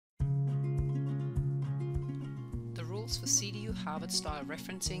rules for CDU Harvard style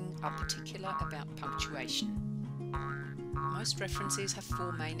referencing are particular about punctuation. Most references have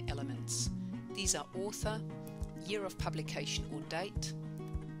four main elements. These are author, year of publication or date,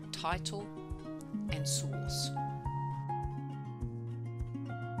 title, and source.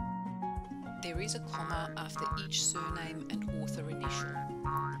 There is a comma after each surname and author initial,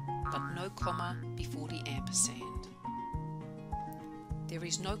 but no comma before the ampersand. There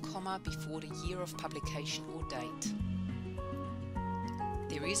is no comma before the year of publication or date.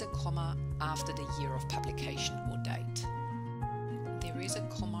 There is a comma after the year of publication or date. There is a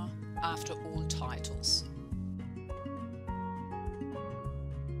comma after all titles.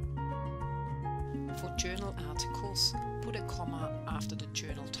 For journal articles, put a comma after the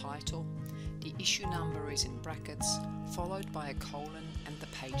journal title. The issue number is in brackets, followed by a colon and the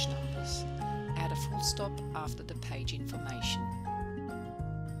page numbers. Add a full stop after the page information.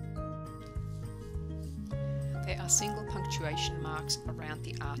 There are single punctuation marks around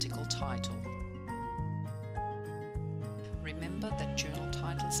the article title. Remember that journal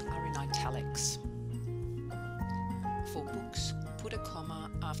titles are in italics. For books, put a comma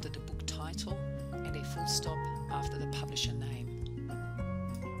after the book title and a full stop after the publisher name.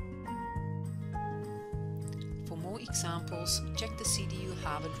 For more examples, check the CDU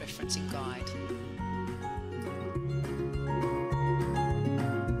Harvard Referencing Guide.